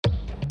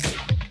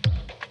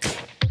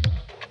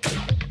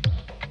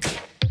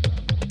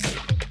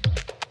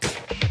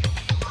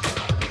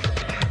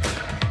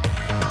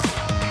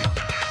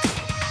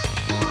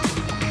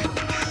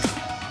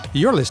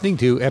You're listening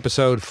to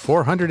episode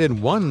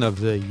 401 of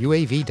the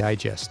UAV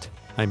Digest.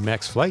 I'm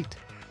Max Flight.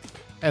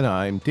 And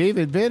I'm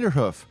David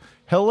Vanderhoof.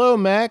 Hello,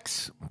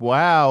 Max.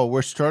 Wow,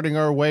 we're starting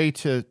our way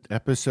to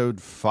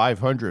episode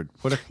 500.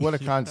 What a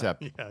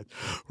concept. Yeah.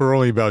 We're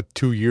only about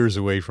 2 years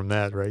away from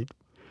that, right?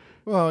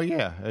 Well,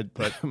 yeah,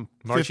 but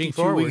Marching 52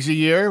 forward. weeks a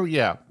year,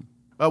 yeah.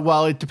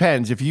 Well, it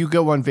depends. If you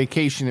go on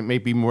vacation, it may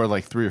be more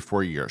like 3 or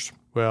 4 years.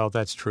 Well,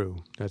 that's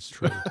true. That's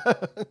true.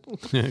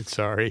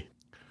 Sorry.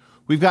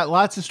 We've got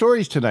lots of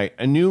stories tonight.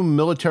 A new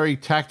military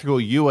tactical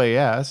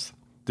UAS,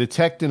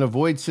 detect and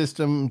avoid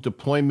system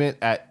deployment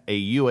at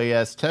a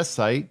UAS test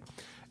site,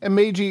 a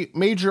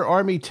major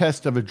Army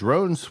test of a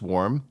drone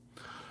swarm,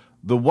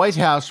 the White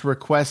House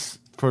requests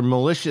for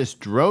malicious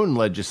drone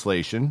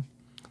legislation,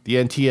 the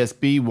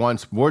NTSB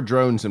wants more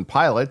drones and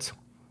pilots,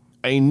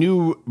 a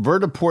new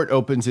Vertiport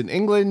opens in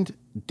England,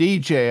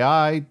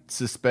 DJI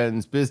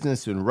suspends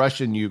business in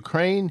Russia and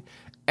Ukraine,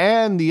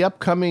 and the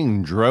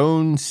upcoming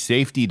Drone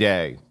Safety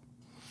Day.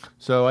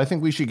 So I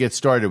think we should get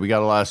started. We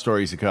got a lot of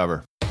stories to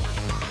cover.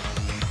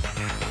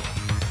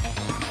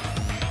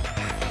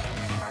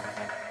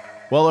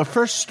 Well, our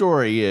first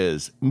story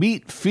is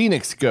Meet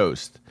Phoenix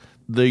Ghost,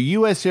 the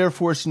U.S. Air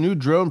Force new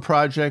drone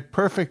project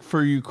perfect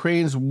for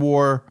Ukraine's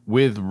war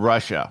with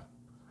Russia.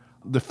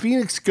 The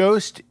Phoenix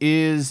Ghost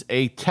is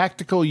a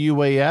tactical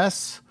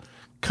UAS,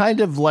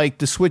 kind of like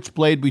the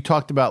Switchblade we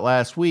talked about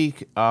last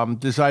week,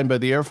 designed by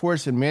the Air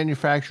Force and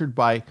manufactured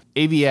by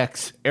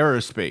AVX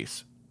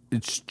Aerospace.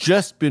 It's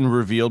just been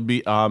revealed.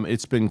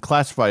 It's been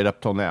classified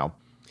up till now.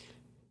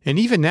 And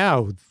even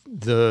now,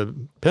 the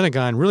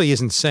Pentagon really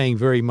isn't saying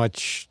very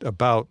much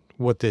about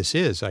what this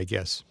is, I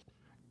guess.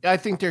 I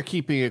think they're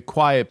keeping it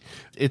quiet.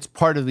 It's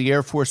part of the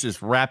Air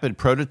Force's Rapid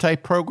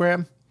Prototype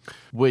Program,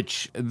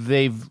 which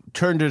they've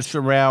turned us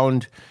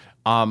around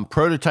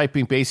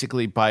prototyping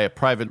basically by a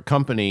private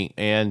company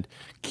and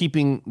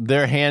keeping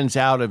their hands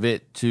out of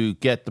it to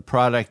get the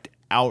product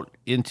out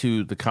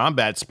into the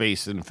combat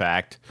space, in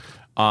fact.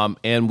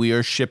 And we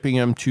are shipping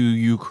them to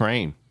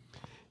Ukraine.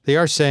 They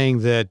are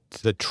saying that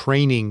the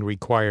training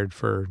required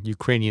for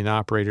Ukrainian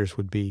operators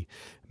would be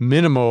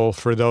minimal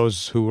for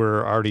those who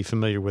were already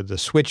familiar with the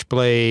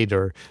Switchblade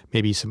or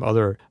maybe some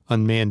other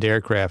unmanned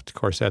aircraft. Of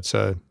course, that's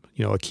a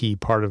key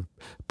part of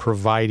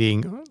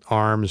providing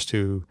arms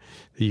to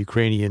the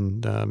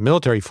Ukrainian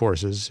military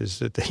forces is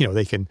that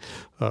they can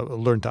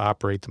learn to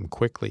operate them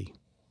quickly.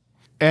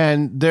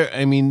 And the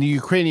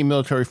Ukrainian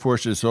military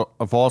forces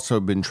have also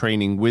been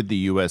training with the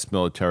U.S.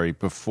 military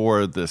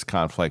before this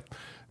conflict.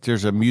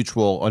 There's a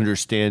mutual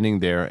understanding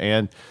there.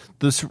 And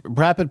this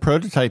rapid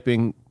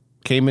prototyping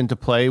came into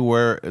play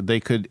where they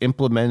could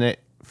implement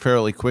it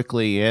fairly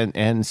quickly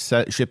and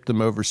ship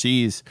them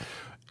overseas.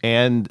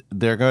 And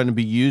they're going to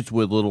be used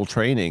with little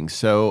training.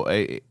 So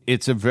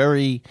it's a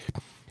very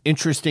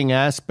interesting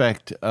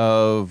aspect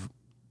of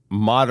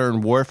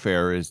modern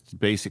warfare is to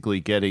basically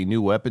get a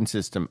new weapon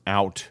system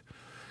out.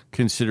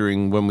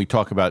 Considering when we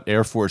talk about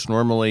Air Force,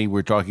 normally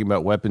we're talking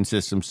about weapon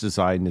systems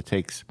design that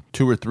takes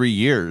 2 or 3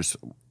 years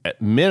at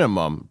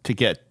minimum to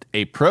get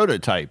a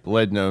prototype,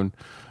 let alone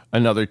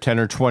another 10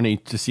 or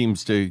 20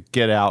 seems to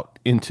get out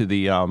into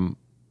the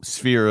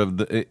sphere of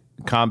the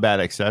combat,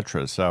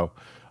 etc. So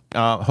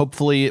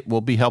hopefully it will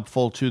be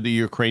helpful to the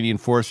Ukrainian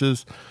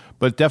forces,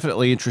 but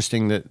definitely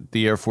interesting that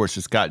the Air Force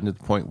has gotten to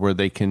the point where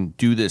they can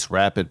do this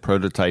rapid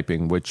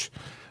prototyping, which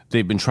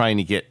they've been trying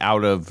to get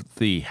out of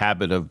the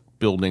habit of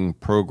building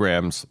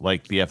programs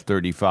like the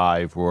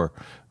F-35 or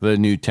the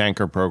new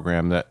tanker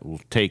program that will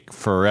take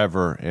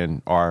forever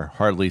and are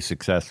hardly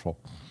successful.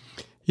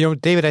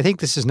 David, I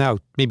think this is now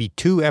maybe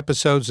 2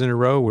 episodes in a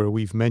row where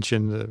we've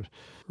mentioned the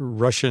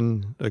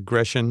Russian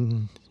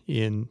aggression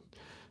in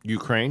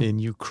Ukraine.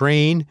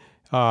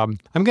 I'm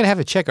going to have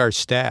to check our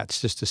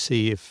stats just to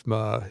see if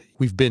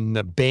we've been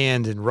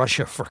banned in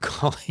Russia for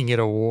calling it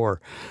a war.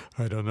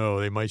 I don't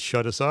know. They might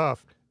shut us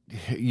off.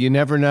 You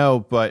never know,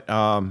 but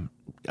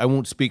I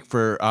won't speak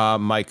for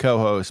my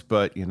co-host,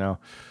 but the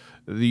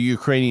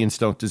Ukrainians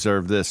don't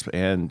deserve this,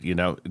 and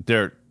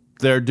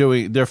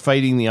they're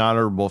fighting the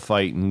honorable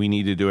fight, and we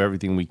need to do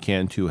everything we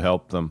can to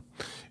help them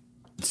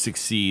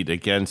succeed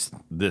against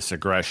this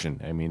aggression.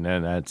 And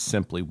that's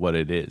simply what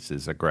it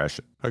is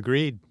aggression.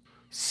 Agreed.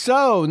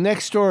 So,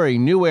 next story,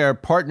 New Air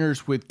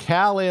partners with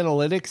Cal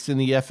Analytics and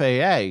the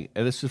FAA,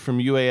 and this is from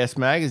UAS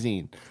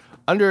Magazine.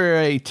 Under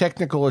a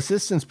technical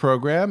assistance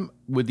program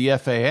with the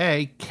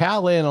FAA,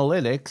 Cal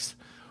Analytics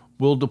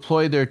will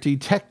deploy their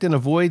detect and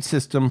avoid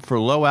system for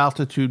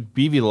low-altitude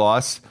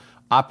BVLOS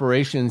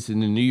operations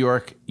in the New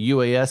York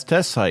UAS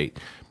test site.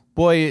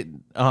 Boy,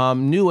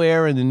 New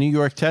Air and the New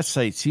York test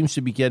site seems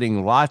to be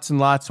getting lots and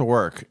lots of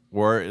work,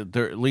 or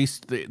at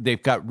least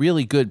they've got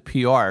really good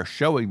PR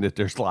showing that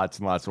there's lots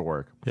and lots of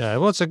work. Yeah,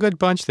 well, it's a good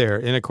bunch there.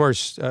 And, of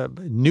course,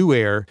 New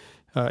Air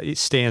it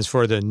stands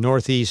for the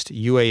Northeast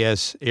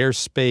UAS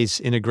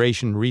Airspace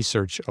Integration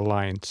Research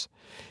Alliance.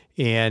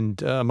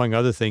 And among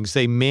other things,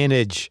 they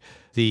manage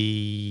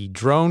the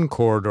drone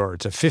corridor.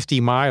 It's a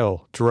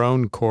 50-mile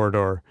drone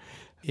corridor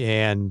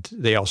And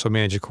they also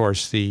manage, of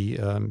course, the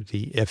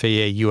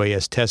FAA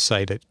UAS test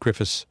site at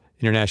Griffiths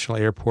International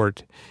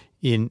Airport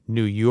in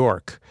New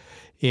York.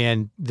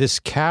 And this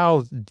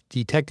CAL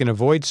detect and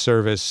avoid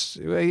service,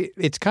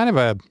 it's kind of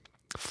a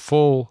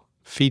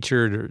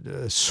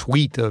full-featured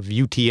suite of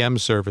UTM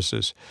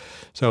services.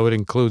 So it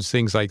includes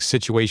things like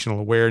situational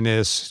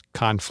awareness,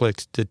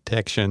 conflict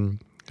detection,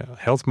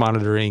 health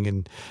monitoring,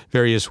 and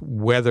various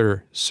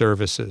weather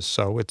services.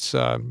 So it's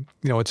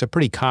it's a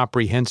pretty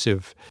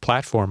comprehensive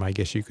platform, I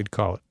guess you could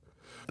call it.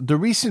 The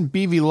recent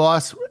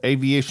BVLOS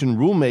Aviation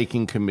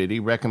Rulemaking Committee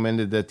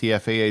recommended that the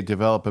FAA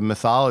develop a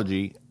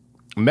methodology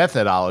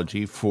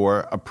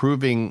for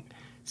approving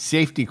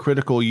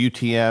safety-critical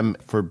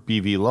UTM for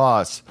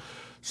BVLOS.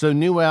 So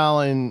New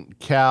Allen,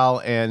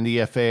 Cal, and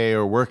the FAA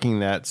are working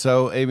that.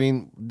 So, I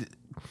mean,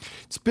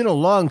 it's been a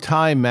long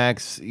time,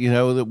 Max.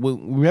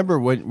 Remember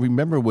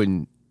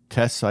when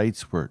test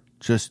sites were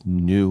just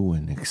new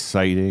and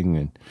exciting,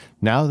 and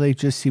now they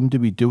just seem to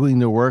be doing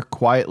their work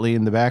quietly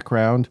in the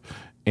background.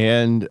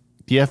 And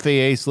the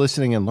FAA is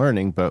listening and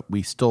learning, but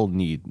we still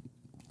need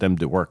them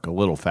to work a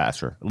little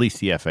faster, at least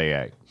the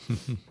FAA.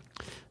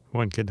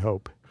 One could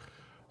hope.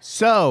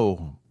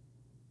 So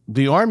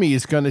the Army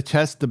is going to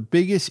test the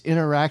biggest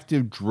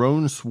interactive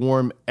drone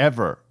swarm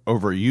ever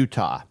over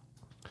Utah.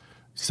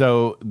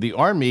 So the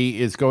Army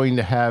is going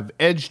to have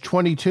Edge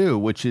 22,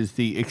 which is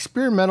the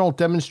Experimental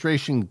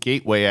Demonstration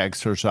Gateway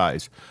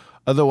Exercise,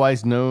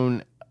 otherwise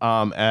known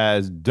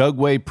as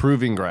Dugway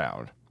Proving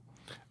Ground.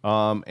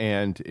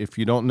 And if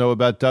you don't know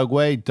about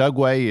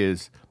Dugway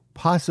is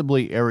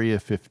possibly Area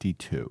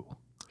 52.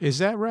 Is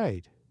that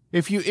right?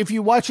 If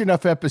you watch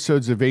enough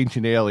episodes of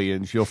Ancient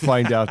Aliens, you'll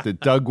find out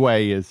that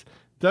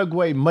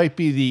Dugway might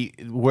be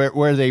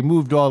where they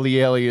moved all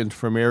the aliens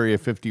from Area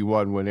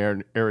 51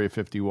 when Area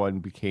 51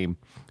 became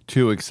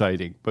too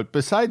exciting. But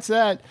besides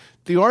that,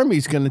 the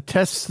Army's going to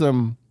test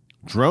some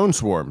drone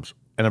swarms,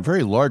 and a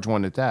very large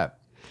one at that.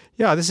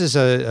 Yeah, this is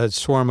a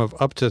swarm of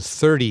up to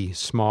 30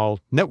 small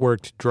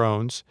networked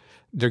drones.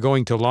 They're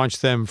going to launch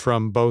them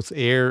from both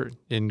air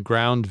and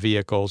ground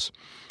vehicles.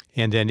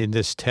 And then in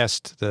this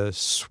test, the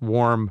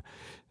swarm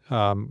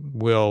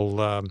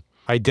will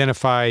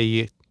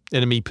identify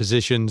enemy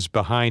positions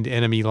behind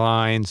enemy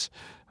lines.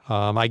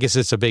 I guess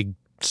it's a big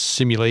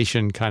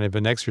simulation kind of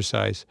an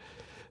exercise.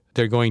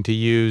 They're going to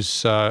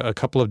use a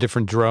couple of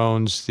different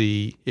drones,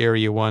 the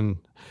Area 1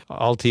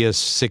 Altius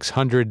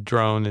 600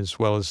 drone, as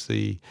well as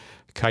the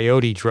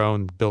Coyote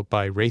drone built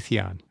by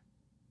Raytheon.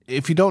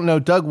 If you don't know,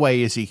 Dugway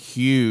is a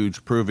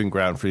huge proving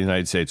ground for the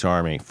United States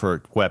Army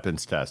for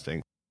weapons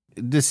testing.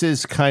 This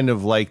is kind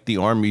of like the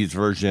Army's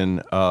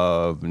version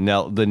of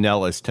the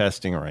Nellis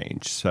testing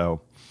range.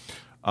 So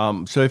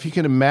if you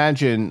can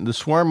imagine, the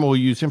swarm will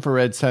use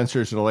infrared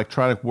sensors and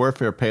electronic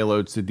warfare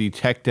payloads to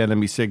detect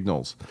enemy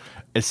signals,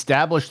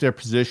 establish their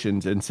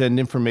positions, and send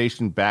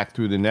information back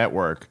through the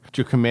network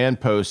to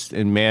command posts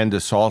and manned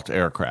assault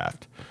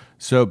aircraft.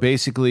 So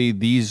basically,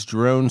 these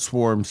drone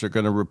swarms are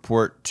going to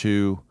report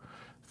to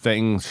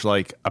things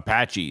like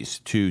Apaches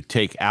to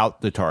take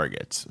out the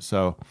targets.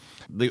 So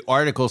the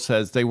article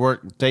says they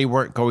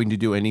weren't going to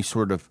do any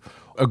sort of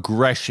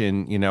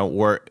aggression,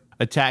 or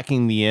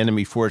attacking the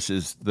enemy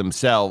forces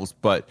themselves,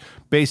 but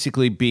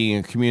basically being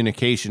a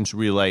communications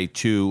relay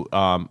to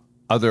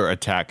other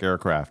attack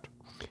aircraft.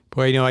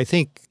 Boy, I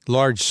think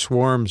large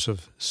swarms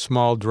of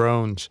small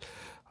drones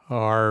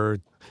are,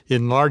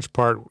 in large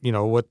part,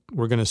 what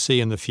we're going to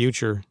see in the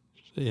future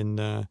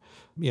in,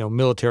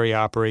 military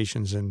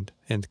operations and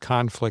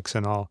conflicts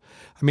and all.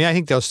 I mean, I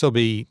think there'll still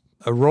be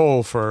a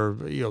role for,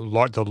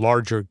 the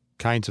larger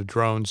kinds of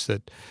drones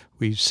that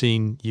we've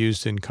seen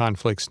used in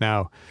conflicts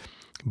now.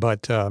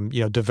 But,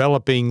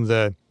 developing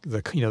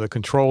the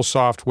control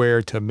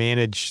software to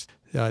manage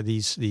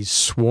these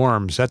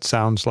swarms, that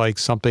sounds like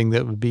something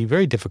that would be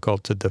very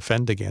difficult to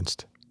defend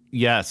against.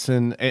 Yes,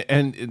 and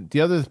the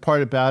other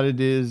part about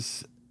it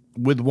is,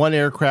 with one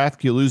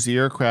aircraft, you lose the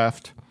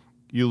aircraft,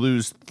 you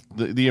lose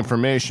the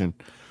information.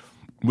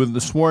 With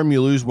the swarm,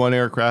 you lose one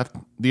aircraft,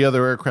 the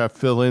other aircraft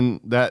fill in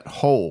that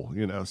hole,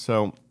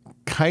 So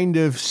kind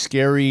of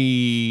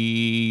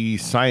scary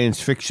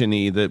science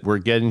fiction-y that we're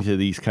getting to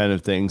these kind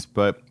of things,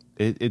 but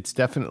it's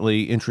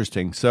definitely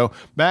interesting. So,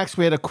 Max,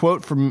 we had a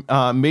quote from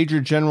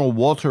Major General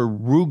Walter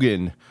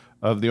Rugen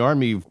of the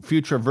Army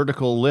Future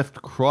Vertical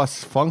Lift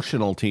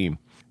Cross-Functional Team.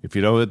 If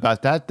you know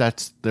about that,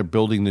 they're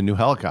building the new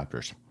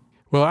helicopters.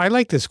 Well, I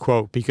like this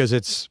quote because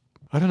it's,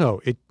 I don't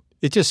know, it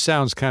just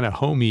sounds kind of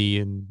homey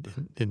and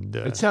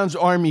it sounds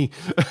Army.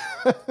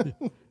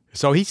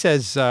 So he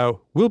says,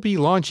 we'll be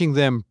launching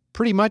them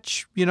pretty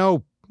much,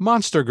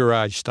 Monster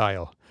Garage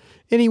style.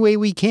 Any way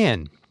we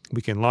can.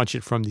 We can launch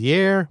it from the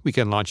air. We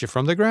can launch it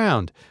from the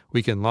ground.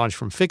 We can launch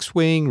from fixed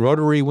wing,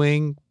 rotary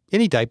wing,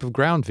 any type of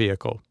ground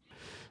vehicle.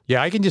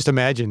 Yeah, I can just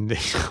imagine,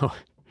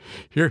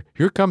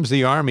 here comes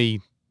the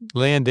Army,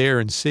 land, air,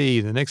 and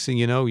sea. The next thing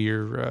you know,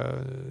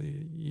 you're,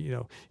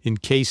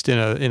 encased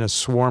in a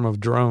swarm of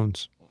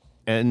drones.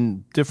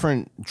 And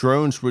different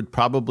drones would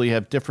probably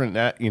have different,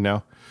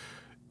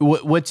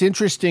 What's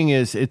interesting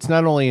is it's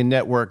not only a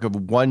network of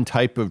one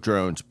type of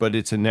drones, but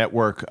it's a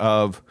network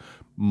of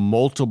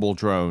multiple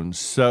drones.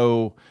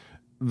 So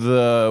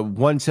the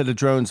one set of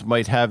drones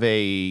might have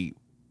a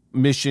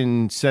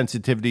mission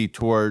sensitivity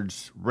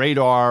towards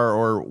radar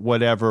or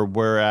whatever,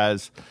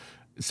 whereas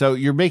so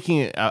you're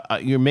making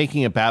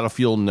a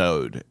battlefield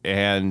node,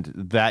 and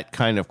that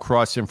kind of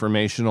cross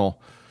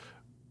informational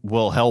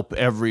will help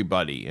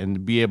everybody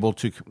and be able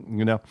to,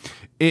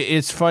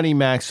 it's funny,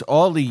 Max,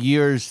 all the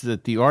years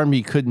that the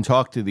Army couldn't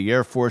talk to the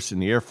Air Force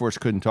and the Air Force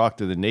couldn't talk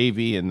to the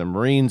Navy and the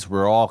Marines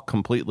were all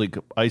completely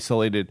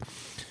isolated.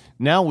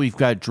 Now we've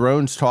got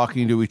drones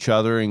talking to each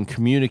other and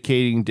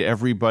communicating to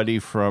everybody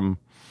from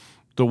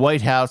the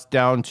White House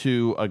down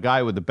to a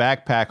guy with a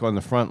backpack on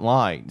the front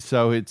line.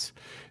 So it's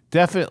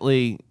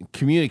definitely,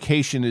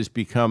 communication has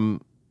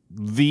become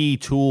the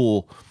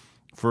tool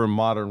for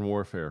modern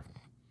warfare.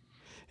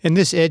 And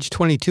this Edge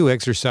 22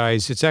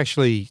 exercise, it's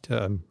actually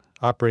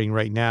operating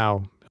right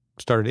now,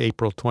 started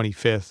April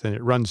 25th, and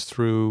it runs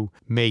through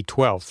May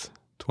 12th,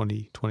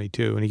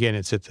 2022. And again,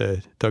 it's at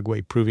the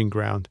Dugway Proving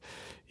Ground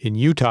in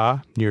Utah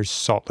near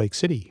Salt Lake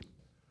City.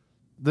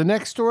 The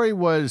next story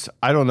was,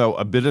 I don't know,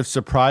 a bit of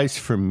surprise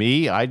for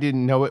me. I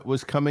didn't know it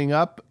was coming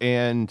up.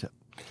 And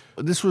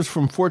this was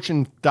from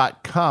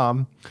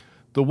Fortune.com.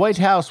 The White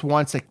House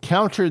wants to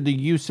counter the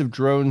use of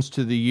drones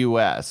to the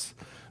U.S.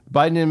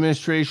 Biden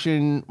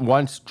administration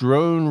wants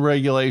drone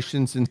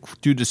regulations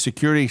due to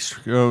security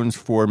drones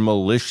for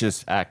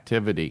malicious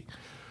activity.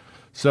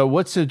 So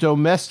what's the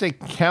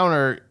Domestic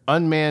Counter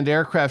Unmanned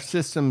Aircraft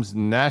Systems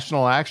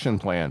National Action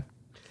Plan?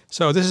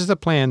 So this is the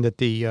plan that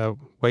the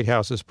White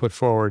House has put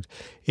forward,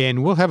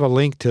 and we'll have a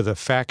link to the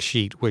fact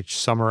sheet which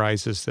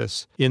summarizes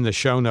this in the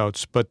show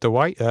notes. But the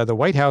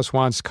White House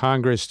wants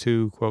Congress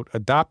to, quote,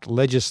 adopt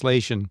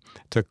legislation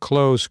to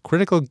close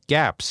critical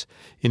gaps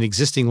in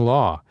existing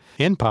law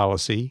and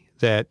policy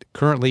that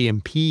currently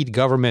impede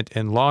government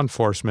and law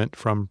enforcement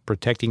from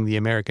protecting the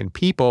American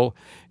people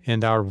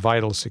and our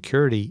vital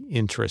security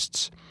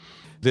interests.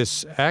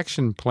 This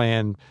action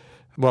plan,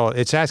 well,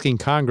 it's asking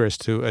Congress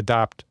to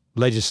adopt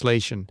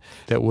legislation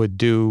that would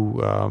do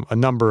a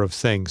number of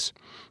things.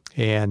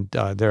 And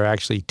there are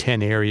actually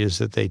 10 areas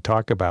that they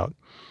talk about.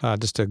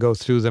 Just to go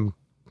through them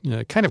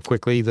kind of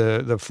quickly,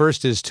 the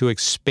first is to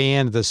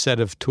expand the set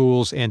of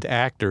tools and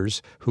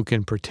actors who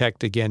can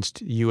protect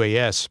against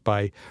UAS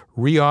by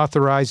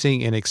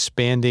reauthorizing and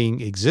expanding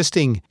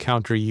existing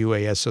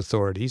counter-UAS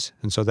authorities.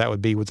 And so that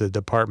would be with the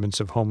Departments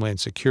of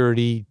Homeland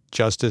Security,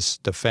 Justice,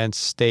 Defense,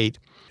 State,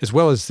 as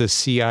well as the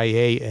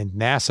CIA and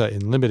NASA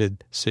in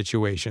limited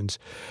situations,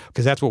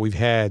 because that's what we've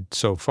had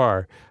so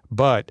far.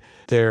 But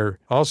they're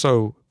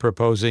also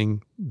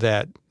proposing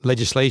that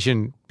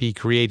legislation be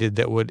created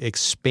that would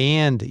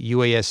expand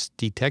UAS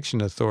detection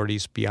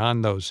authorities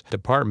beyond those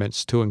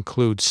departments to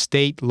include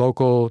state,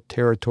 local,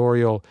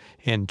 territorial,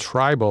 and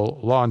tribal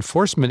law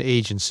enforcement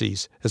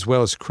agencies, as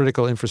well as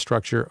critical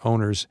infrastructure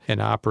owners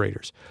and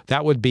operators.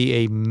 That would be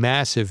a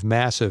massive,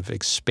 massive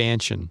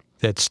expansion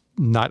that's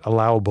not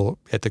allowable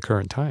at the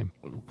current time.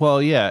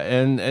 Well, yeah,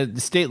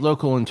 and state,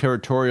 local, and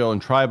territorial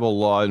and tribal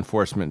law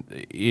enforcement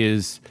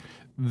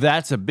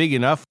that's a big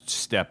enough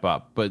step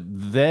up. But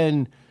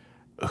then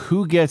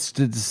who gets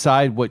to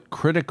decide what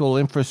critical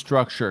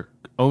infrastructure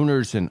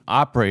owners and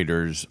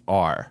operators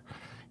are?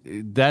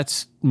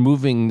 That's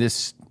moving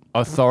this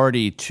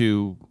authority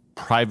to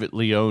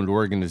privately owned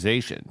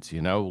organizations,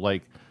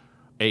 like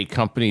a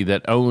company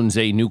that owns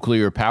a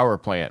nuclear power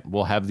plant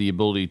will have the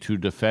ability to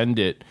defend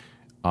it.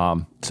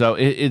 So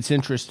it's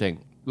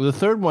interesting. The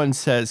third one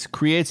says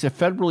creates a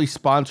federally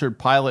sponsored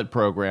pilot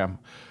program.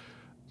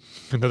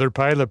 Another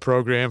pilot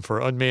program for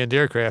unmanned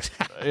aircraft.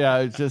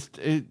 Yeah,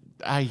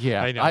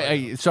 I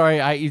know. Sorry,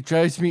 it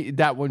drives me.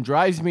 That one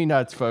drives me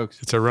nuts,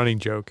 folks. It's a running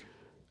joke.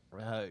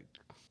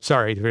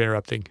 Sorry for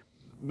interrupting.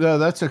 No,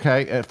 that's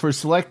okay. For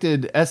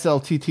selected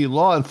SLTT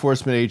law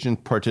enforcement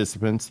agent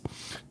participants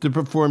to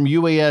perform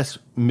UAS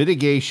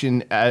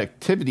mitigation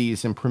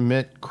activities and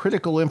permit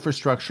critical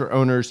infrastructure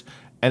owners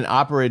and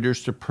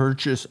operators to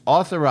purchase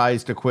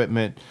authorized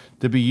equipment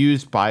to be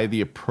used by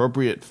the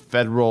appropriate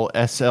federal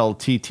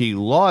SLTT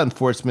law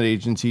enforcement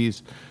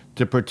agencies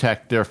to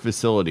protect their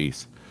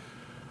facilities.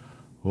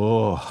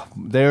 Oh,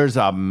 there's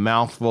a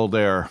mouthful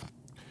there.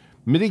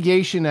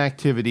 Mitigation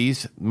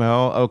activities,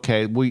 well,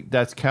 okay,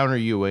 that's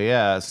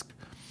counter-UAS.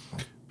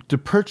 To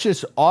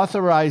purchase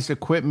authorized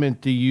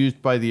equipment to be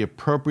used by the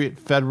appropriate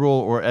federal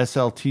or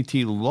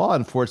SLTT law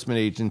enforcement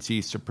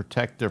agencies to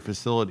protect their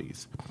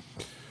facilities.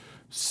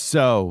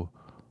 So,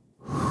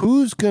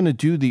 who's going to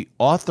do the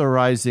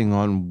authorizing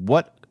on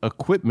what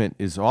equipment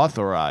is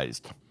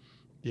authorized?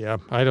 Yeah,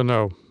 I don't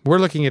know. We're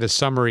looking at a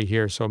summary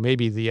here, so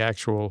maybe the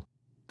actual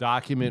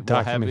document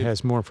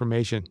has more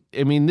information.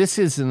 I mean, this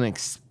is an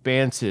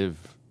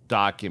expansive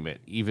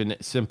document, even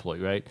simply,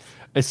 right?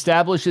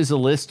 Establishes a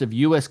list of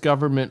U.S.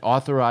 government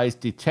authorized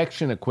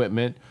detection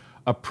equipment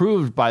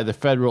approved by the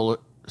federal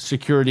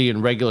security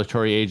and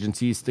regulatory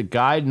agencies to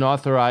guide and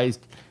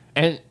authorized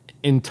and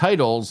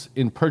entitles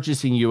in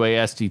purchasing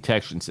UAS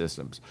detection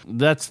systems?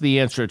 That's the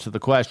answer to the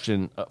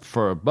question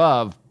for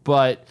above,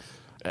 but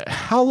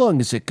how long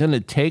is it going to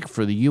take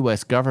for the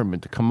U.S.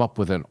 government to come up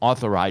with an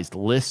authorized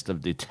list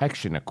of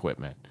detection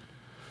equipment?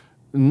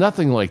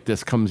 Nothing like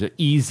this comes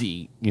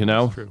easy,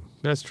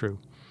 That's true.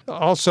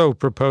 Also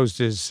proposed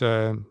is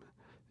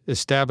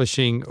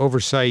establishing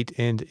oversight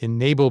and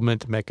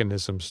enablement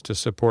mechanisms to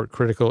support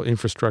critical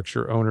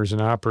infrastructure owners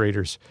and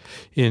operators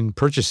in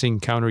purchasing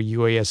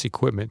counter-UAS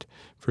equipment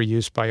for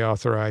use by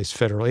authorized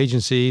federal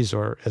agencies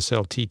or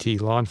SLTT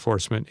law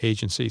enforcement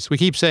agencies. We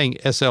keep saying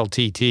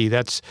SLTT.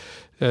 That's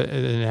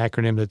an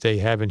acronym that they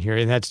have in here,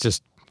 and that's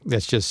just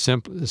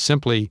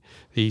simply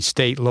the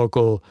state,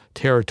 local,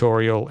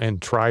 territorial,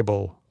 and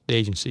tribal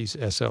agencies,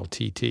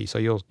 SLTT. So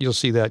you'll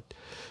see that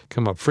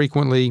come up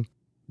frequently.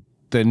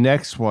 The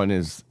next one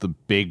is the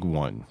big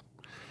one.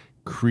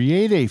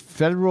 Create a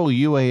federal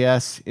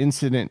UAS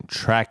incident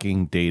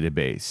tracking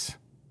database.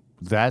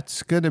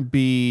 That's going to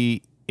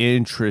be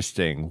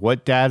interesting.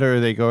 What data are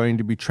they going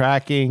to be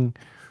tracking?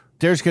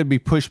 There's going to be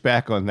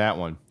pushback on that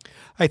one.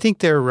 I think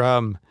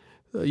they're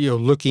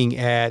looking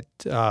at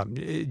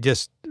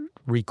just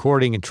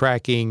recording and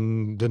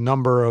tracking the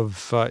number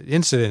of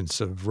incidents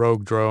of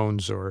rogue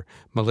drones or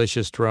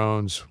malicious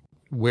drones,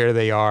 where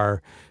they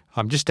are,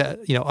 just to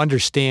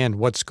understand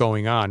what's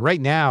going on. Right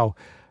now,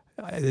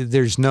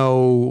 there's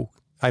no,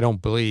 I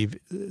don't believe,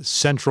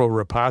 central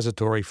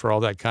repository for all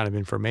that kind of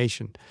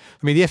information.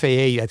 I mean, the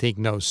FAA, I think,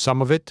 knows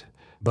some of it,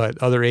 but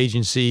other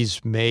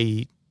agencies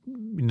may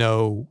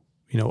know,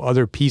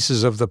 other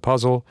pieces of the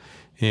puzzle.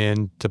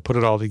 And to put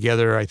it all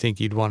together, I think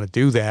you'd want to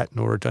do that in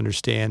order to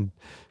understand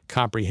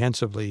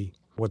comprehensively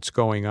what's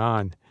going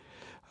on.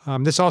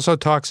 This also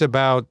talks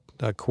about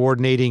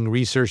coordinating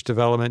research,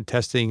 development,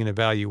 testing, and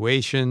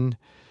evaluation.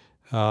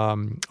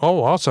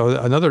 Also,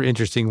 another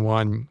interesting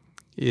one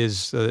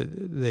is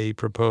they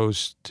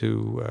propose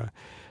to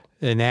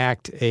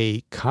enact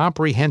a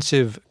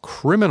comprehensive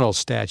criminal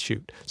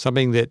statute,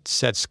 something that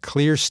sets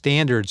clear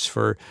standards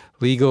for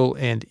legal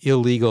and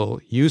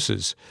illegal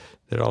uses,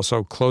 that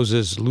also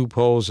closes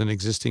loopholes in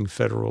existing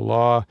federal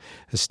law,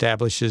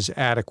 establishes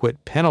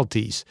adequate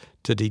penalties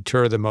to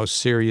deter the most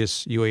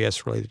serious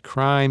UAS-related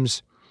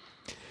crimes.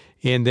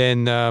 And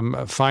then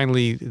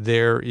finally,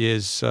 there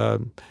is a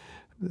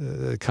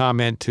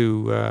comment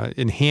to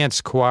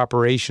enhance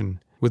cooperation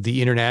with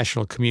the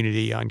international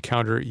community on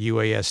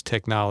counter-UAS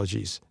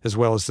technologies, as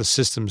well as the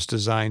systems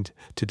designed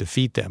to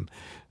defeat them,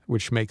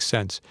 which makes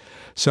sense.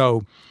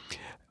 So,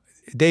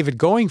 David,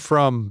 going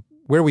from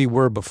where we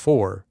were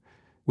before,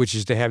 which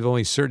is to have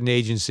only certain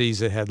agencies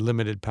that had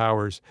limited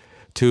powers,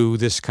 to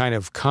this kind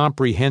of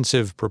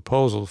comprehensive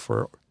proposal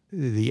for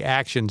the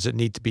actions that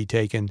need to be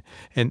taken,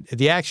 and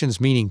the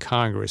actions meaning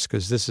Congress,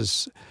 because this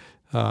is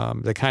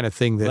the kind of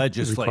thing that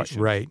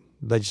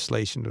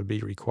legislation would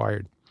be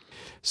required.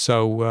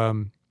 So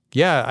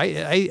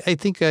I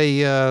think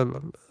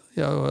a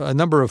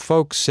number of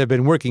folks have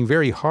been working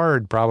very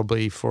hard,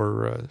 probably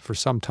for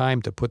some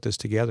time, to put this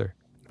together.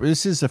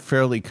 This is a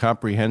fairly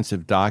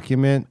comprehensive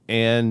document,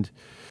 and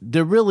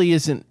there really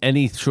isn't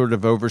any sort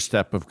of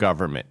overstep of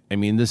government. I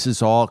mean, this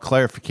is all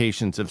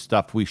clarifications of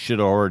stuff we should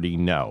already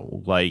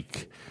know.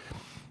 Like,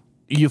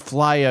 you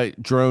fly a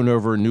drone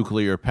over a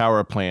nuclear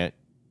power plant,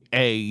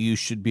 A, you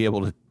should be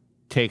able to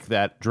take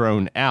that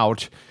drone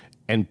out,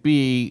 and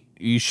B,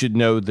 you should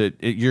know that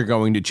you're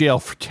going to jail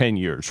for 10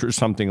 years or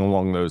something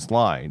along those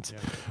lines.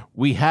 Yeah.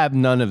 We have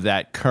none of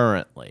that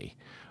currently.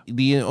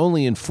 The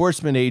only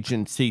enforcement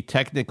agency,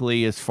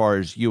 technically, as far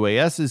as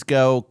UASs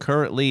go,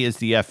 currently is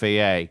the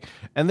FAA,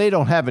 and they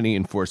don't have any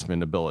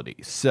enforcement ability.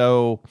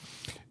 So,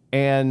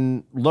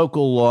 and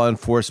local law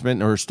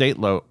enforcement or state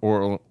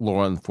law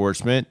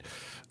enforcement,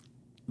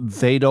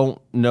 they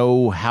don't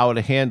know how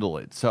to handle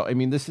it. So, I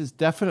mean, this is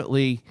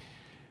definitely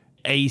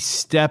a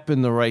step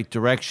in the right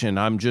direction.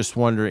 I'm just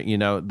wondering,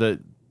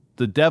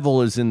 the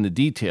devil is in the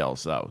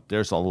details, though.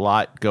 There's a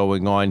lot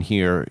going on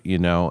here,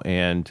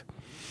 and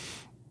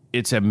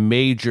it's a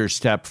major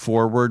step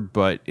forward,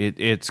 but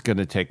it's going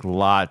to take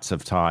lots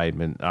of time,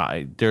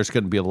 and there's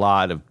going to be a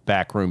lot of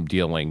backroom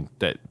dealing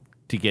to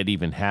get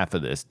even half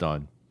of this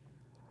done.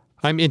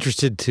 I'm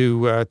interested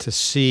to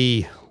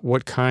see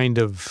what kind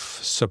of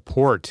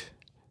support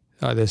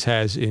this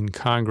has in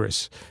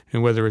Congress,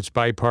 and whether it's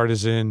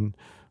bipartisan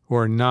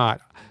or not.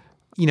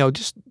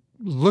 Just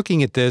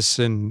looking at this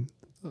and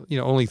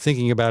only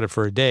thinking about it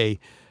for a day,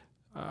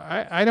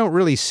 I don't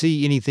really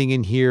see anything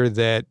in here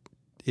that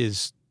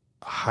is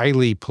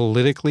highly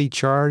politically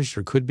charged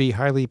or could be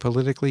highly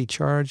politically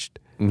charged.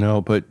 No,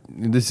 but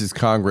this is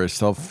Congress.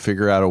 They'll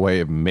figure out a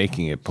way of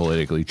making it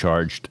politically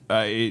charged.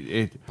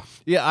 Yeah,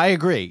 I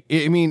agree.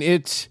 I mean,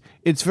 it's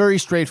very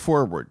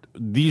straightforward.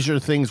 These are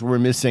things we're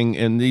missing,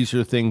 and these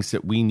are things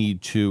that we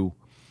need to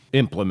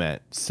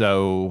implement.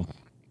 So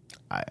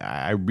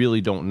I really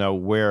don't know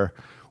where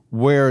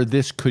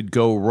this could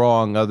go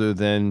wrong, other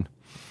than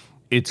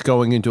it's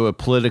going into a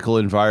political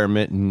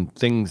environment, and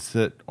things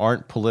that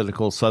aren't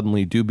political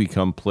suddenly do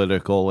become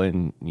political,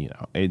 and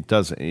it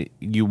doesn't.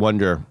 You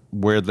wonder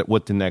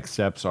what the next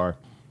steps are.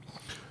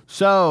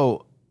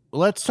 So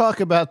let's talk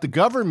about the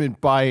government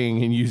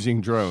buying and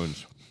using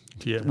drones.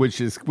 Yeah.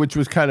 Which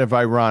was kind of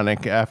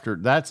ironic after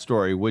that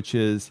story, which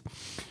is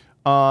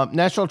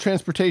National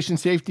Transportation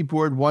Safety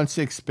Board wants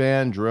to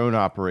expand drone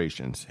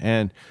operations.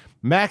 And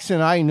Max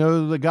and I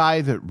know the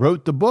guy that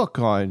wrote the book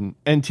on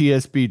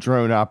NTSB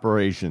drone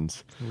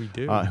operations. We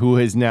do. Who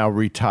has now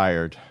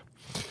retired.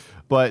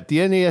 But the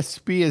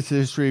NTSB has a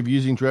history of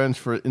using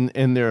drones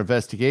in their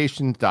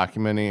investigations,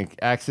 documenting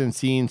accident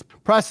scenes,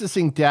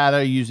 processing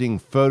data using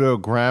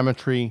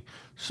photogrammetry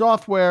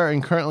software,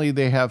 and currently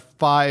they have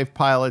 5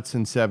 pilots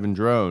and 7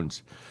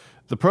 drones.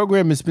 The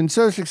program has been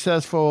so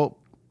successful,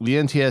 the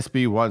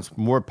NTSB wants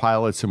more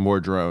pilots and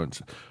more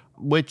drones,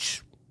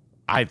 which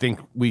I think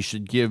we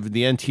should give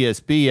the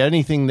NTSB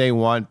anything they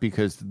want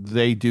because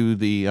they do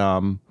the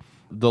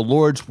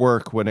Lord's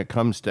work when it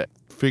comes to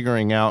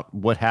figuring out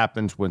what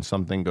happens when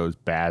something goes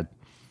bad.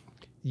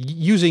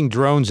 Using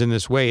drones in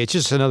this way, it's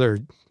just another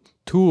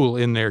tool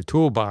in their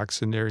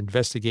toolbox, in their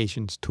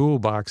investigations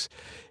toolbox.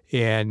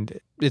 And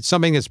it's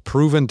something that's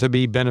proven to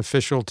be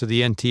beneficial to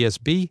the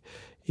NTSB.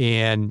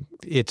 And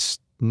it's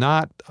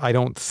not, I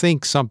don't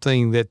think,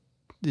 something that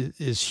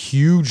is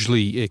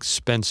hugely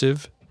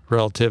expensive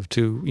relative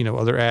to,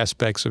 other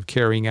aspects of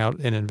carrying out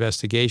an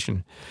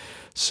investigation.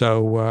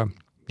 So,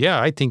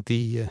 I think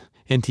the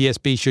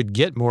NTSB should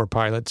get more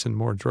pilots and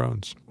more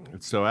drones.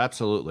 So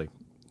absolutely.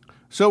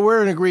 So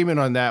we're in agreement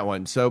on that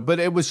one. But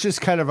it was just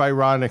kind of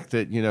ironic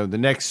that, the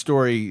next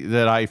story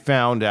that I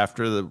found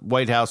after the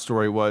White House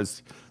story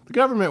was the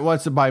government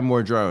wants to buy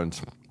more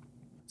drones.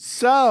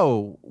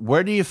 So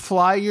where do you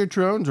fly your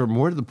drones? Or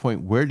more to the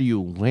point, where do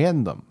you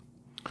land them?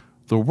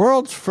 The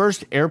world's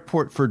first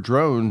airport for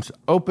drones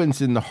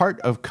opens in the heart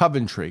of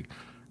Coventry.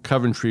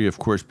 Coventry, of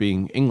course,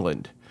 being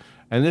England.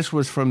 And this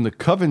was from the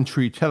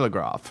Coventry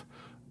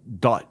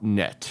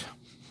Telegraph.net.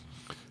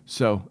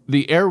 So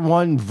the Air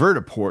One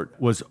Vertiport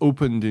was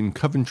opened in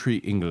Coventry,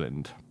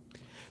 England.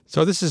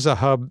 So this is a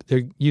hub.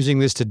 They're using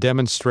this to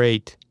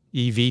demonstrate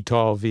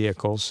eVTOL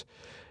vehicles.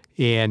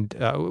 And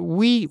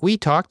we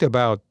talked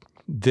about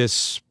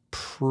this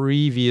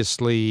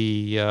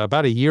previously,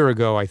 about a year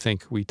ago, I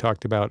think. We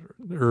talked about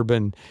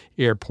Urban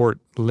Airport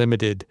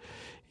Limited.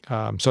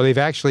 So they've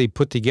actually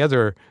put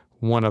together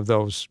one of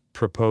those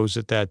proposed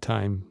at that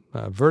time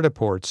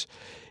vertiports.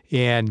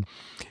 And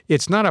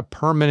it's not a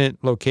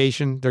permanent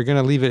location. They're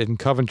going to leave it in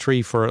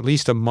Coventry for at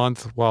least a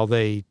month while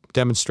they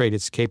demonstrate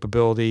its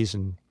capabilities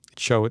and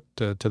show it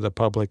to the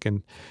public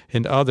and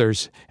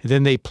others. And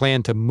then they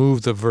plan to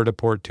move the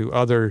vertiport to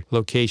other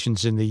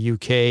locations in the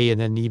UK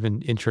and then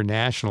even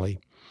internationally.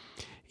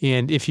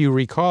 And if you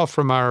recall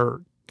from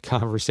our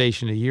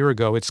conversation a year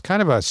ago, it's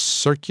kind of a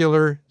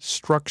circular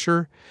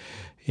structure,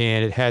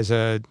 and it has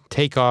a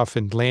takeoff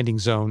and landing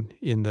zone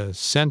in the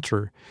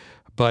center.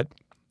 But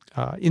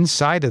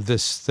inside of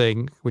this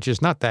thing, which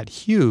is not that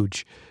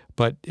huge,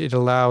 but it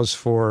allows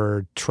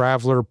for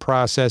traveler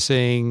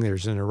processing.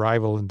 There's an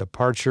arrival and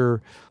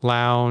departure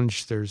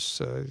lounge.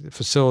 There's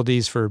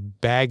facilities for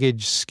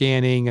baggage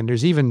scanning, and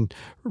there's even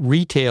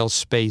retail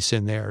space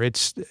in there.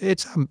 It's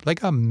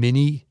like a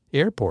mini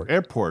airport.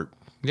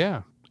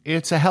 Yeah.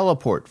 It's a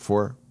heliport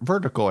for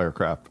vertical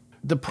aircraft.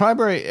 The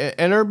primary,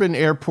 an Urban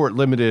Airport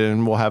Limited,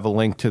 and we'll have a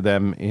link to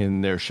them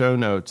in their show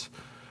notes,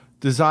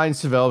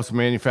 designs, develops,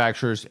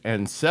 manufactures,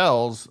 and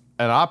sells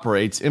and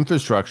operates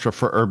infrastructure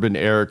for urban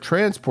air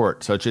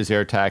transport, such as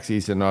air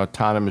taxis and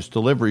autonomous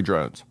delivery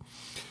drones.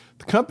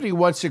 The company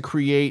wants to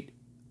create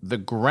the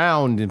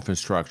ground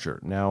infrastructure.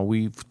 Now,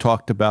 we've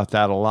talked about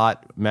that a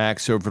lot,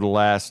 Max, over the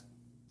last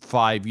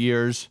 5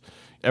 years.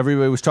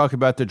 Everybody was talking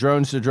about the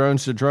drones,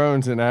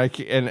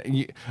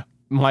 and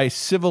my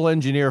civil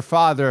engineer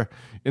father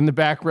in the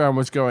background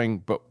was going,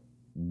 but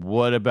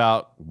what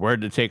about where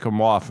to take them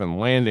off and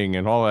landing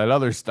and all that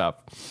other stuff?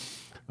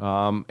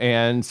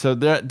 And so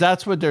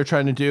that's what they're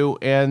trying to do.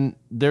 And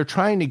they're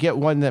trying to get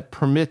one that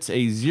permits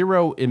a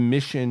zero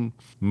emission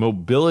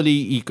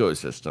mobility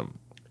ecosystem.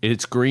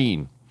 It's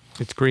green.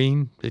 It's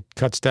green. It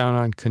cuts down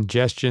on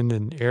congestion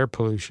and air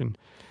pollution.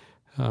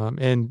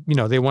 And,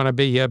 they want to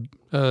be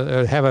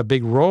have a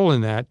big role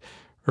in that.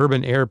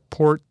 Urban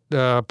Airport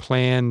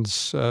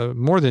plans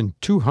more than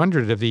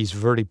 200 of these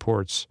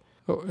vertiports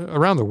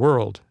around the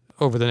world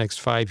over the next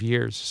 5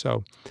 years.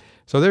 So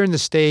they're in the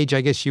stage,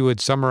 I guess you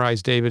would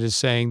summarize, David, as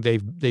saying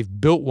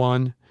they've built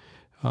one,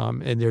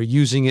 and they're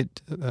using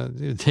it,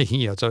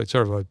 so it's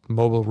sort of a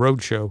mobile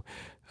roadshow,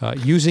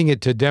 using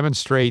it to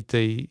demonstrate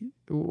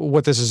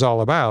what this is all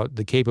about,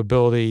 the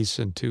capabilities,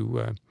 and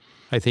to,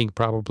 I think,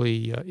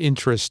 probably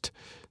interest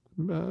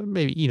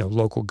maybe,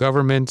 local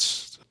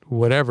governments,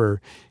 whatever,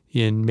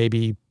 in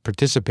maybe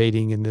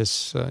participating in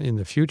this in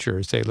the future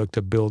as they look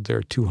to build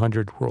their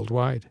 200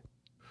 worldwide.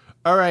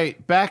 All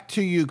right, back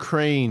to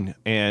Ukraine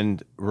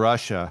and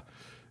Russia.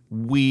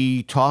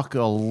 We talk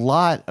a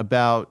lot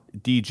about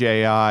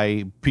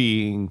DJI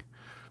being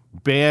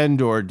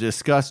banned or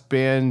discussed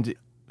banned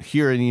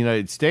here in the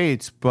United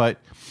States, but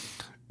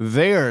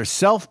They are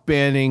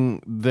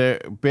self-banning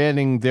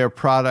their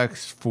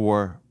products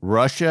for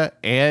Russia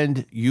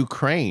and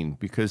Ukraine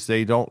because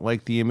they don't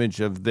like the image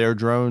of their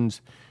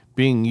drones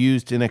being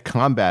used in a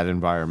combat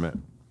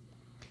environment.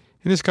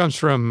 And this comes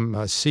from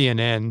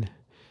CNN,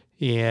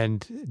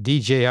 and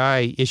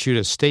DJI issued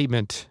a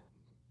statement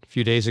a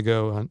few days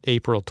ago on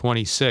April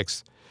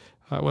 26th.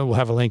 We'll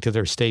have a link to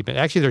their statement.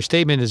 Actually, their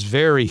statement is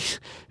very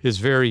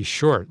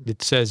short.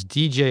 It says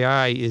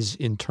DJI is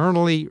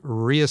internally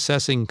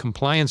reassessing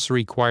compliance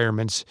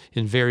requirements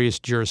in various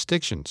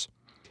jurisdictions.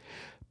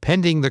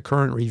 Pending the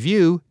current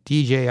review,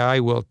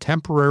 DJI will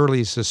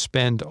temporarily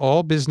suspend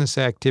all business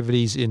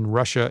activities in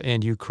Russia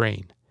and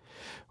Ukraine.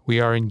 We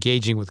are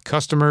engaging with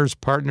customers,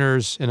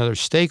 partners, and other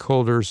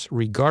stakeholders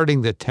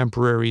regarding the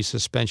temporary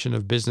suspension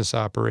of business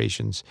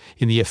operations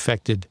in the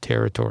affected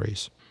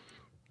territories.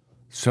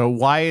 So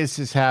why is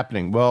this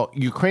happening? Well,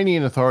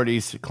 Ukrainian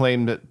authorities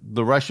claim that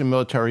the Russian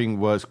military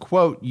was,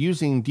 quote,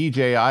 using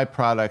DJI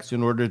products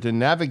in order to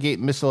navigate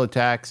missile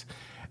attacks,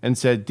 and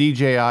said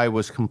DJI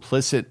was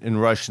complicit in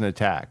Russian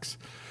attacks.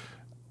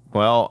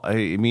 Well,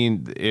 I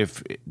mean,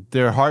 if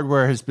their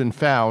hardware has been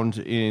found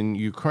in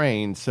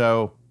Ukraine,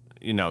 so,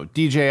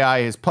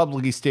 DJI has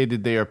publicly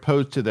stated they are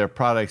opposed to their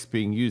products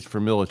being used for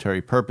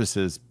military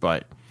purposes,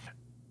 but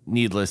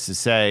needless to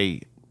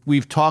say,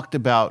 we've talked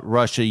about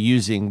Russia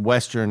using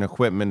Western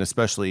equipment,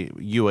 especially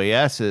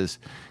UASs,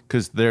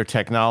 because their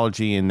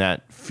technology in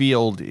that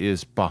field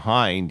is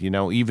behind.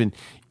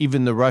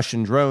 Even the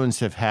Russian drones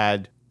have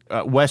had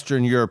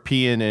Western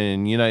European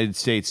and United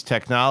States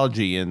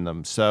technology in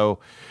them. So,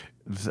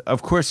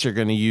 of course, they're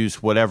going to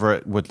use whatever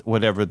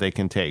they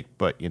can take.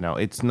 But,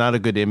 it's not a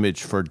good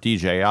image for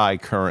DJI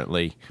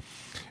currently.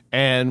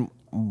 And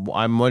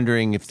I'm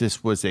wondering if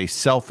this was a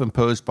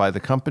self-imposed by the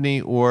company,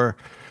 or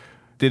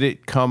did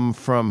it come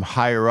from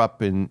higher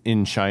up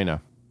in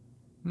China?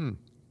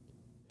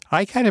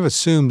 I kind of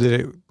assumed that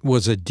it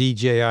was a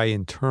DJI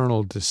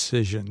internal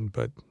decision,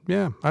 but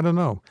yeah, I don't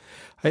know.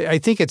 I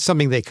think it's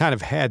something they kind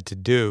of had to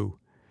do,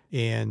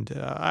 and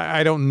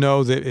I don't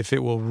know that if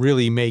it will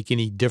really make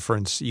any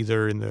difference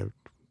either in the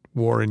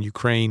war in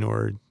Ukraine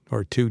or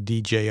to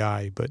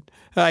DJI, but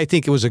I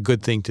think it was a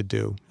good thing to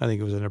do. I think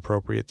it was an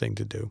appropriate thing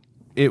to do.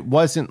 It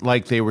wasn't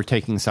like they were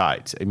taking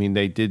sides. I mean,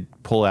 they did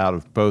pull out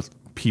of both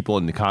people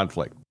in the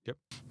conflict. Yep.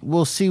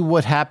 We'll see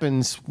what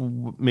happens.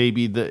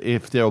 Maybe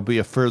if there'll be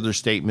a further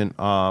statement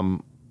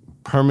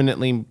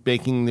permanently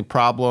making the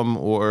problem,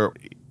 or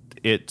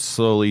it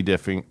slowly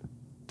differing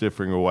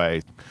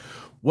away.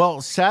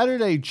 Well,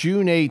 Saturday,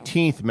 June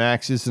 18th,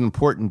 Max, is an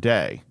important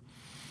day.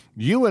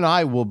 You and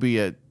I will be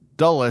at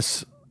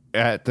Dulles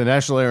at the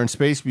National Air and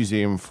Space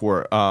Museum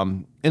for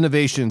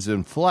Innovations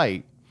in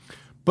Flight,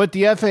 but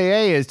the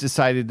FAA has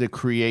decided to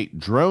create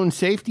Drone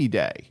Safety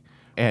Day.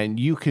 And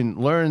you can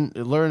learn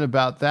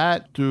about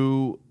that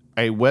through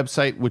a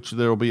website, which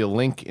there will be a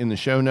link in the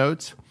show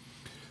notes.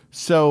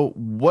 So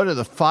what are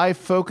the 5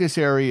 focus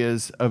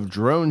areas of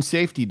Drone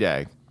Safety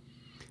Day?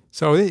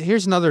 So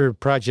here's another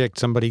project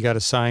somebody got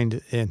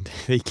assigned, and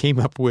they came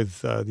up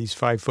with these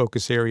 5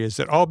 focus areas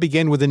that all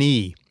begin with an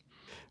E.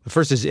 The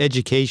first is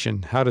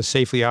education, how to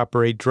safely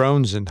operate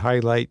drones and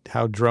highlight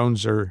how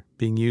drones are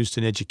being used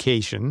in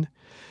education.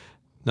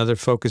 Another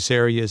focus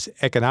area is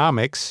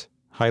economics,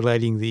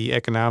 highlighting the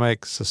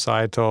economic,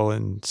 societal,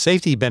 and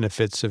safety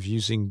benefits of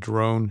using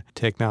drone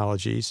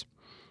technologies.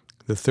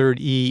 The third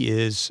E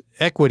is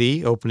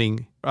equity,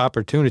 opening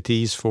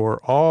opportunities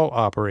for all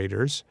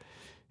operators.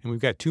 And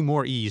we've got 2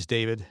 more E's,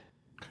 David.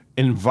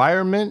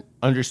 Environment,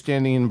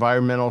 understanding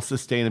environmental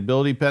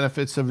sustainability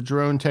benefits of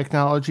drone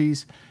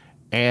technologies,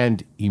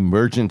 and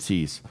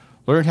emergencies.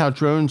 Learn how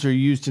drones are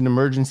used in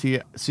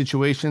emergency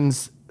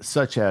situations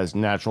such as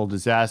natural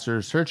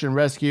disasters, search and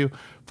rescue,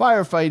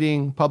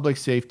 firefighting, public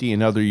safety,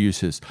 and other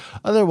uses.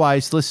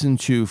 Otherwise, listen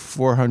to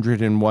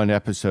 401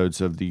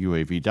 episodes of the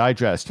UAV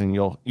Digest, and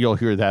you'll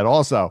hear that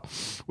also.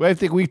 Well, I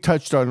think we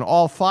touched on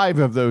all 5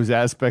 of those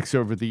aspects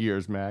over the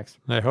years, Max.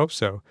 I hope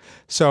so.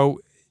 So,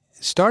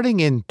 starting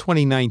in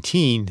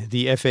 2019,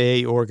 the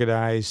FAA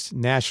organized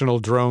National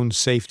Drone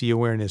Safety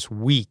Awareness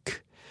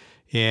Week.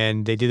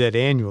 And they did that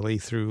annually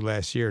through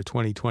last year,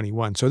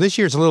 2021. So this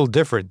year it's a little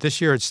different.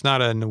 This year it's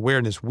not an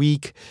awareness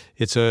week.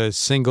 It's a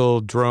single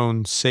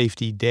drone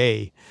safety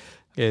day.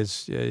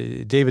 As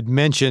David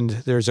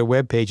mentioned, there's a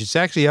webpage. It's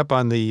actually up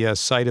on the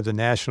site of the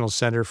National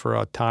Center for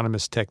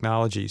Autonomous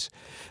Technologies.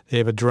 They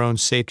have a drone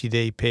safety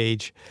day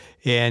page,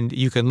 and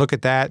you can look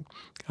at that.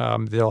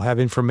 They'll have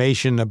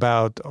information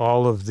about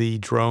all of the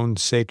drone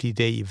safety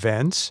day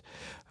events.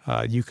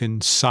 You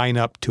can sign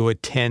up to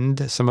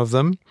attend some of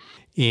them.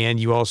 And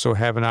you also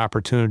have an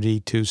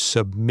opportunity to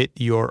submit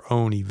your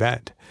own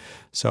event.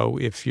 So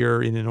if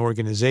you're in an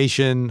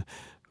organization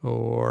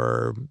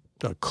or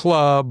a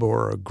club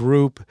or a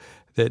group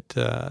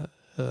that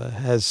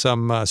has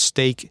some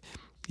stake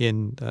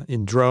in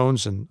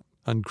drones and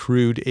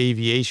uncrewed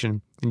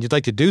aviation, and you'd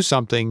like to do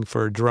something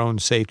for Drone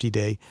Safety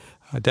Day,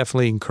 I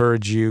definitely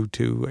encourage you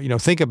to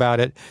think about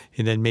it,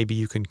 and then maybe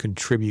you can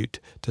contribute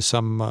to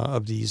some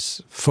of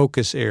these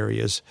focus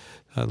areas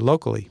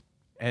locally.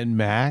 And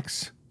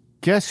Max,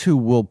 guess who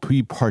will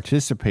be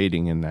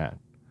participating in that?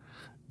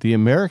 The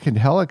American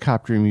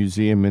Helicopter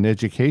Museum and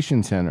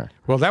Education Center.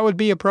 Well, that would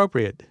be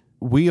appropriate.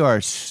 We are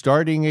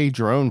starting a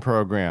drone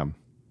program.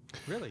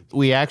 Really?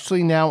 We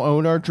actually now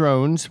own our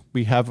drones.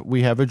 We have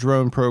a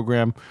drone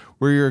program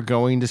where you're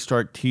going to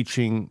start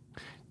teaching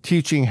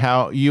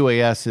how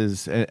UAS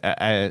is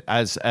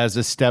as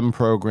a STEM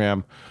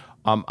program.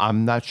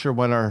 I'm not sure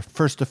when our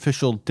first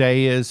official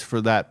day is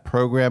for that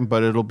program,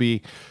 but it'll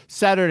be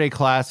Saturday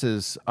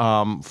classes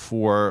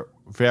for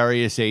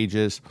various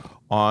ages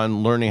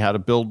on learning how to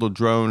build a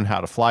drone,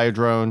 how to fly a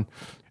drone.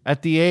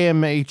 At the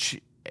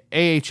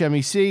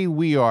AHMEC,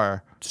 we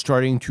are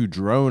starting to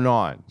drone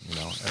on.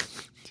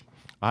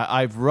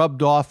 I've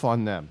rubbed off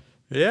on them.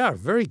 Yeah,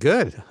 very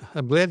good.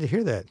 I'm glad to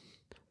hear that.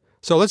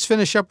 So let's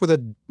finish up with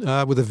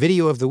a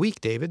video of the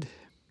week, David.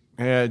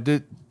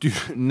 Do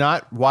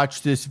not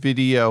watch this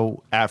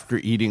video after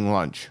eating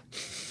lunch.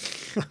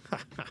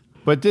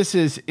 But this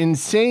is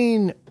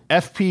insane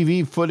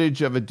FPV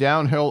footage of a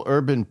downhill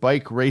urban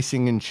bike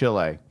racing in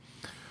Chile.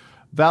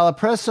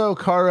 Valparaiso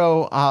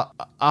Caro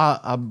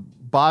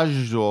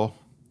Abajo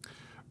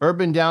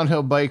urban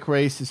downhill bike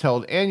race is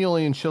held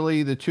annually in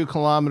Chile. The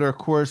 2-kilometer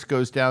course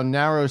goes down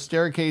narrow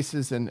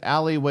staircases and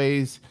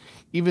alleyways,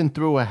 even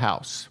through a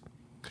house.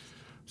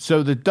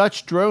 So the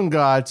Dutch drone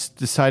gods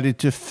decided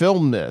to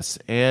film this,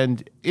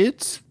 and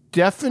it's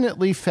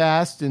definitely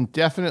fast and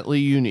definitely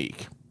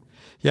unique.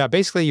 Yeah,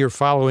 basically you're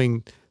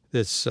following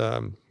this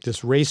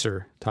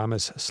racer,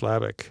 Thomas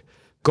Slavik,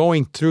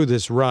 going through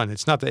this run.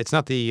 It's not the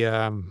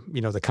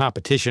the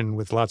competition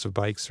with lots of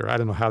bikes, or I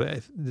don't know how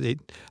I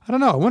don't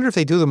know. I wonder if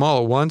they do them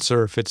all at once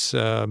or if it's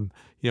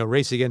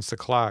race against the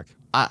clock.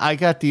 I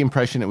got the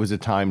impression it was a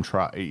time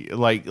trial,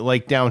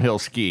 like downhill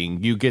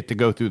skiing. You get to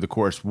go through the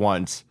course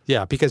once.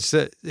 Yeah, because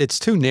it's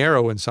too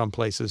narrow in some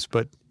places.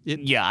 But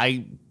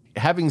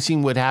having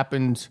seen what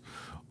happened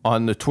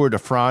on the Tour de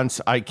France,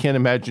 I can't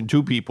imagine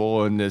two people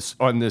on this.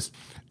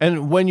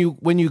 And when you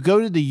go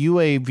to the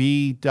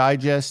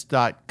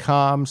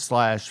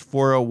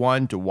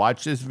uavdigest.com/401 to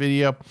watch this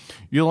video,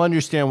 you'll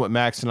understand what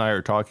Max and I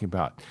are talking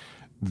about.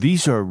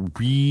 These are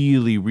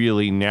really,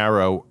 really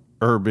narrow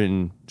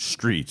urban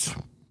streets.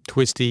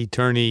 Twisty,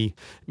 turny.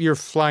 You're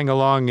flying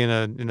along in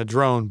a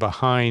drone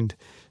behind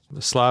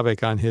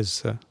Slavik on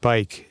his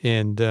bike,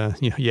 and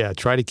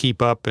try to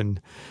keep up, and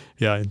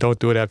don't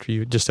do it after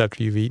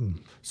you've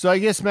eaten. So I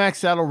guess, Max,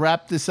 that'll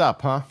wrap this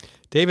up, huh?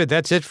 David,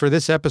 that's it for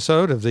this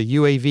episode of the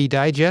UAV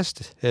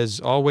Digest.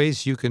 As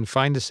always, you can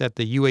find us at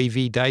the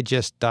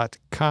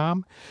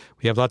uavdigest.com.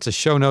 We have lots of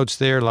show notes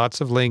there, lots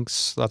of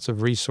links, lots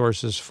of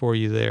resources for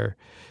you there.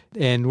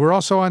 And we're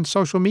also on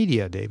social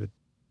media, David.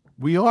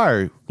 We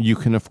are. You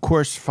can, of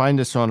course, find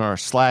us on our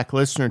Slack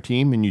listener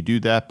team, and you do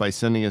that by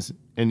sending us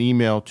an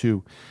email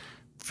to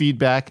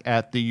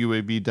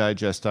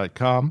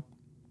feedback@theuavdigest.com.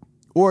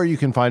 Or you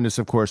can find us,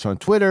 of course, on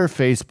Twitter,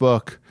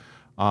 Facebook.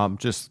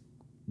 Just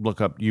look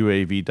up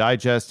UAV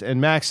Digest.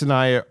 And Max and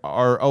I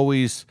are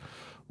always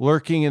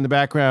lurking in the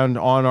background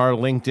on our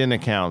LinkedIn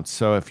accounts.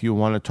 So if you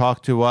want to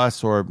talk to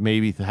us or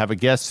maybe have a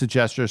guest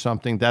suggestion or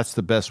something, that's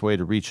the best way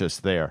to reach us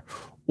there.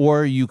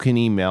 Or you can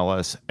email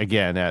us,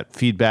 again, at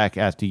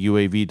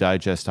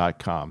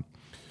feedback@theuavdigest.com.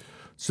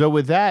 So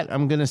with that,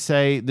 I'm going to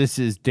say this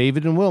is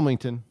David in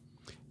Wilmington.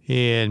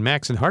 And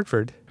Max in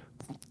Hartford.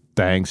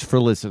 Thanks for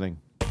listening.